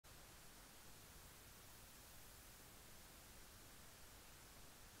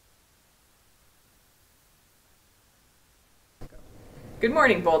Good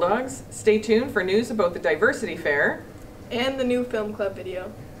morning, Bulldogs. Stay tuned for news about the Diversity Fair and the new film club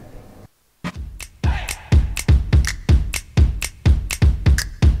video.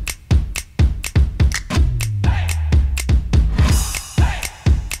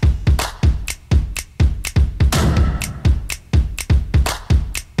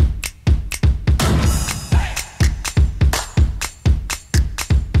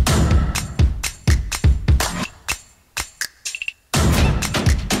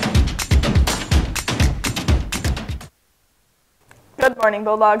 Good morning,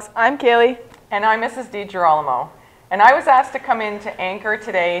 Bulldogs. I'm Kaylee. And I'm Mrs. DiGirolamo. And I was asked to come in to anchor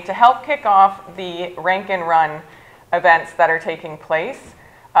today to help kick off the Rank and Run events that are taking place.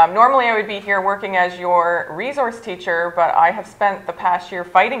 Normally I would be here working as your resource teacher, but I have spent the past year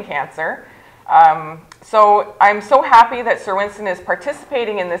fighting cancer. So I'm so happy that Sir Winston is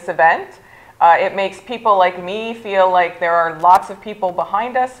participating in this event. It makes people like me feel like there are lots of people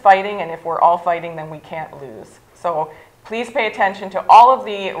behind us fighting, and if we're all fighting, then we can't lose. So please pay attention to all of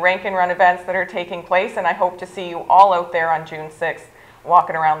the Rank and Run events that are taking place, and I hope to see you all out there on June 6th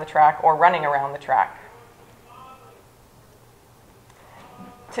walking around the track or running around the track.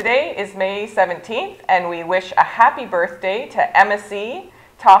 Today is May 17th, and we wish a happy birthday to Emma C.,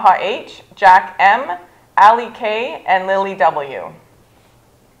 Taha H., Jack M., Ali K., and Lily W.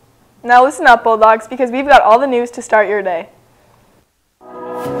 Now listen up, Bulldogs, because we've got all the news to start your day.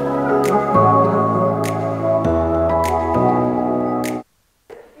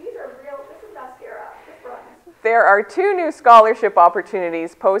 There are 2 new scholarship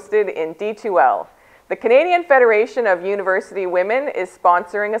opportunities posted in D2L. The Canadian Federation of University Women is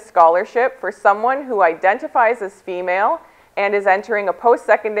sponsoring a scholarship for someone who identifies as female and is entering a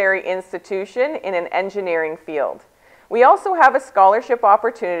post-secondary institution in an engineering field. We also have a scholarship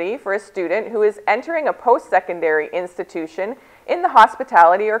opportunity for a student who is entering a post-secondary institution in the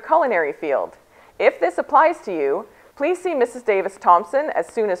hospitality or culinary field. If this applies to you, please see Mrs. Davis-Thompson as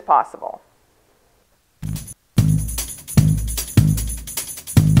soon as possible.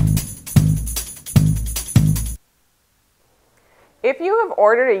 If you have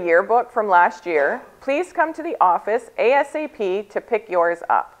ordered a yearbook from last year, please come to the office ASAP to pick yours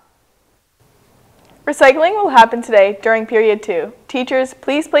up. Recycling will happen today during period 2. Teachers,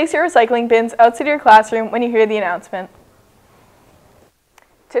 please place your recycling bins outside your classroom when you hear the announcement.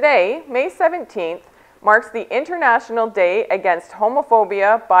 Today, May 17th, marks the International Day Against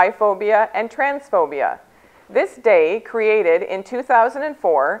Homophobia, Biphobia, and Transphobia. This day, created in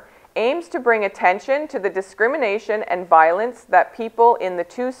 2004, aims to bring attention to the discrimination and violence that people in the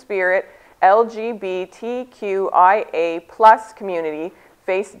two-spirit LGBTQIA+ community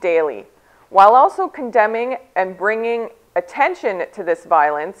face daily. While also condemning and bringing attention to this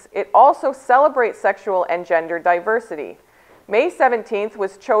violence, it also celebrates sexual and gender diversity. May 17th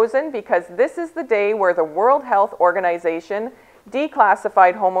was chosen because this is the day where the World Health Organization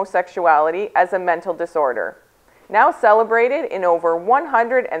declassified homosexuality as a mental disorder. Now celebrated in over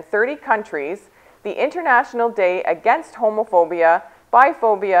 130 countries, the International Day Against Homophobia,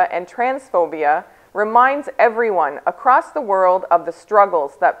 Biphobia, and Transphobia reminds everyone across the world of the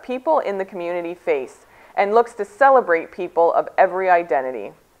struggles that people in the community face and looks to celebrate people of every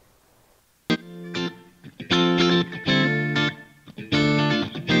identity.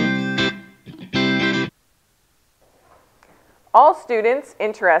 All students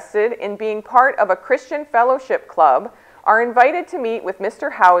interested in being part of a Christian fellowship club are invited to meet with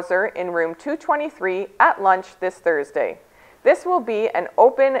Mr. Hauser in room 223 at lunch this Thursday. This will be an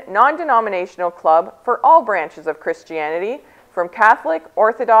open, non-denominational club for all branches of Christianity, from Catholic,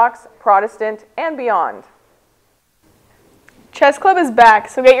 Orthodox, Protestant, and beyond. Chess Club is back,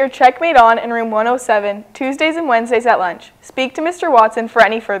 so get your checkmate on in room 107, Tuesdays and Wednesdays at lunch. Speak to Mr. Watson for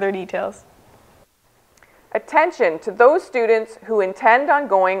any further details. Attention to those students who intend on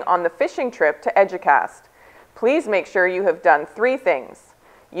going on the fishing trip to EDUCAST. Please make sure you have done 3 things.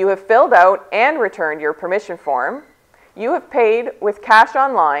 You have filled out and returned your permission form, you have paid with cash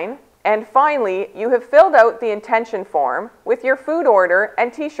online, and finally, you have filled out the intention form with your food order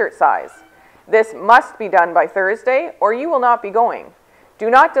and t-shirt size. This must be done by Thursday or you will not be going. Do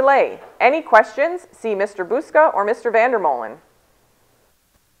not delay. Any questions, see Mr. Buska or Mr. Vandermolen.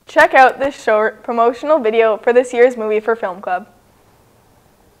 Check out this short promotional video for this year's Movie for Film Club.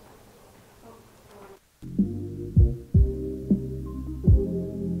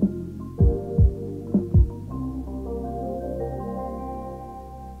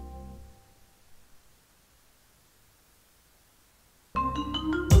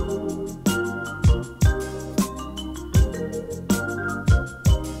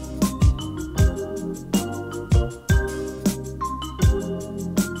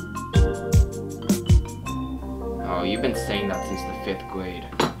 fifth grade.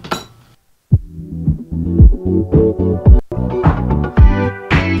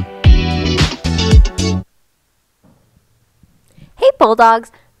 Hey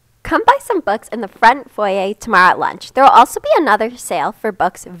Bulldogs, come buy some books in the front foyer tomorrow at lunch. There will also be another sale for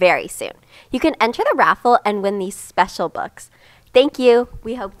books very soon. You can enter the raffle and win these special books. Thank you.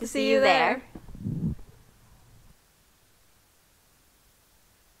 We hope to see you there.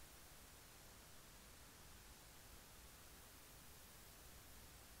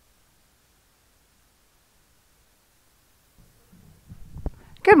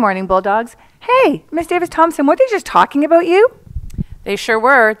 Good morning, Bulldogs. Hey, Miss Davis-Thompson, were they just talking about you? They sure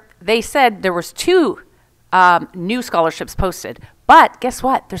were. They said there was 2 new scholarships posted. But guess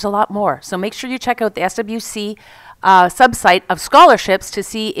what? There's a lot more. So make sure you check out the SWC subsite of scholarships to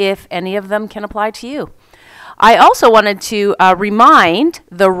see if any of them can apply to you. I also wanted to remind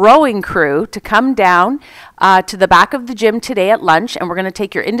the rowing crew to come down to the back of the gym today at lunch, and we're going to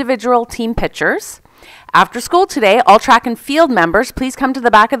take your individual team pictures. After school today, all track and field members, please come to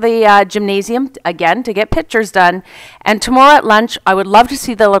the back of the gymnasium again to get pictures done. And tomorrow at lunch, I would love to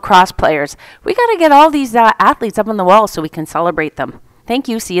see the lacrosse players. We got to get all these athletes up on the wall so we can celebrate them. Thank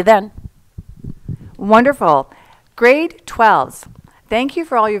you. See you then. Wonderful. Grade 12s. Thank you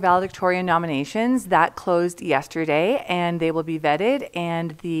for all your valedictorian nominations. That closed yesterday, and they will be vetted,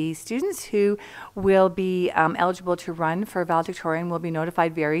 and the students who will be eligible to run for valedictorian will be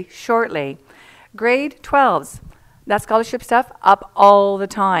notified very shortly. Grade 12s. That scholarship stuff up all the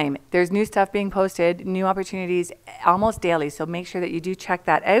time. There's new stuff being posted, new opportunities almost daily, so make sure that you do check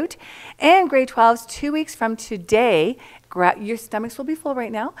that out. And grade 12s, 2 weeks from today, your stomachs will be full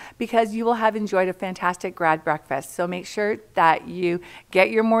right now because you will have enjoyed a fantastic grad breakfast. So make sure that you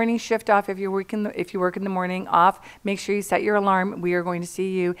get your morning shift off if you work in the morning off. Make sure you set your alarm. We are going to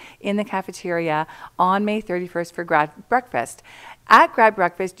see you in the cafeteria on May 31st for grad breakfast. At grad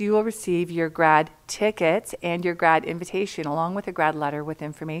breakfast, you will receive your grad tickets and your grad invitation along with a grad letter with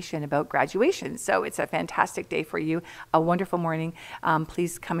information about graduation. So it's a fantastic day for you, a wonderful morning.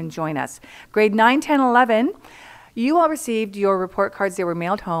 Please come and join us. Grade 9, 10, 11, you all received your report cards. They were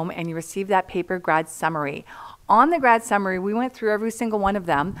mailed home, and you received that paper grad summary. On the grad summary, we went through every single one of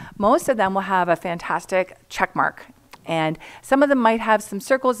them. Most of them will have a fantastic check mark. And some of them might have some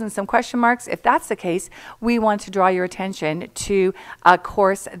circles and some question marks. If that's the case, we want to draw your attention to a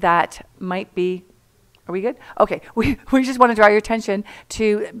course that might be, are we good? Okay, we just want to draw your attention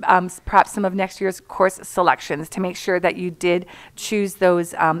to perhaps some of next year's course selections to make sure that you did choose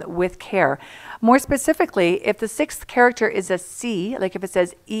those with care. More specifically, if the 6th character is a C, like if it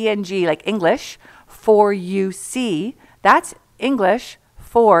says ENG, like English, for UC, that's English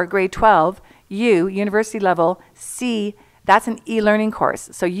for grade 12, U, university level, C, that's an e-learning course.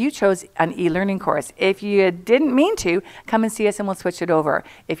 So you chose an e-learning course. If you didn't mean to, come and see us and we'll switch it over.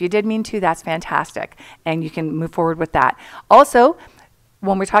 If you did mean to, that's fantastic. And you can move forward with that. Also,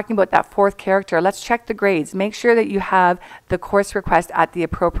 when we're talking about that 4th character, let's check the grades. Make sure that you have the course request at the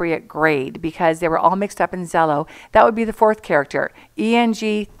appropriate grade because they were all mixed up in Zello. That would be the 4th character.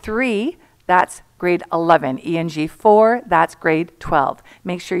 ENG 3, that's grade 11. ENG 4, that's grade 12.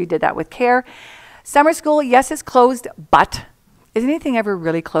 Make sure you did that with care. Summer school, yes, it's closed, but is anything ever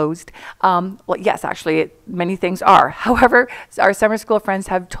really closed? Well, yes, actually, many things are. However, our summer school friends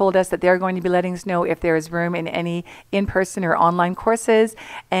have told us that they're going to be letting us know if there is room in any in-person or online courses.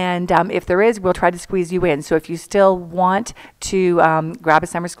 And if there is, we'll try to squeeze you in. So if you still want to grab a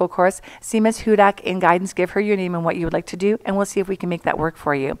summer school course, see Ms. Hudak in guidance, give her your name and what you would like to do, and we'll see if we can make that work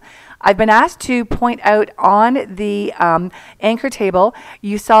for you. I've been asked to point out on the anchor table,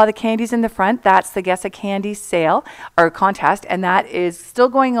 you saw the candies in the front. That's the Guess a Candy sale or contest, and that is still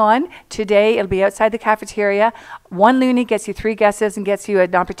going on today. It'll be outside the cafeteria. 1 loonie gets you 3 guesses and gets you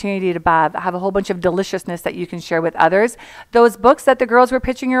an opportunity to have a whole bunch of deliciousness that you can share with others. Those books that the girls were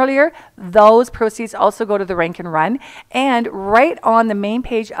pitching earlier, those proceeds also go to the Rank and Run. And right on the main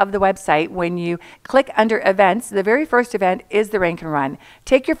page of the website, when you click under events, the very first event is the Rank and Run.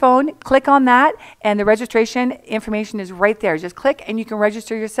 Take your phone, click on that, and the registration information is right there. Just click and you can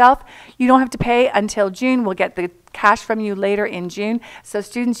register yourself. You don't have to pay until June. We'll get the cash from you later in June. So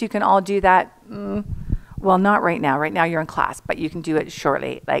students, you can all do that. Well, not right now. Right now you're in class, but you can do it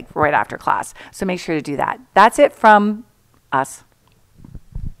shortly, like right after class. So make sure to do that. That's it from us.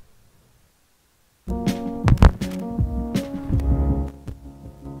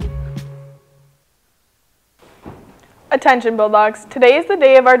 Attention Bulldogs, today is the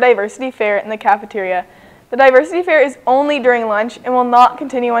day of our diversity fair in the cafeteria. The diversity fair is only during lunch and will not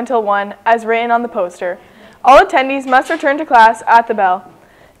continue until 1 as written on the poster. All attendees must return to class at the bell.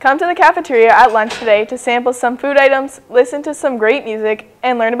 Come to the cafeteria at lunch today to sample some food items, listen to some great music,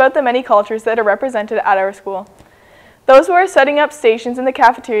 and learn about the many cultures that are represented at our school. Those who are setting up stations in the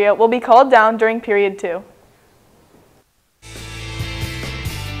cafeteria will be called down during period 2.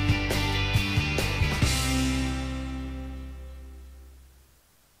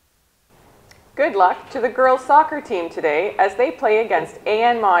 Good luck to the girls soccer team today as they play against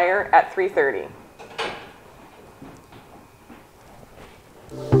A.N. Meyer at 3:30.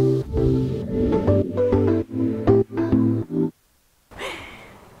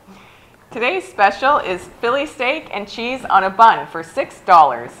 Today's special is Philly steak and cheese on a bun for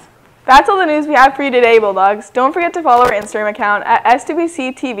 $6. That's all the news we have for you today, Bulldogs. Don't forget to follow our Instagram account at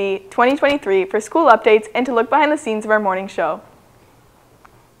SWCTV 2023 for school updates and to look behind the scenes of our morning show.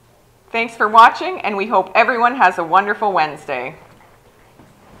 Thanks for watching, and we hope everyone has a wonderful Wednesday.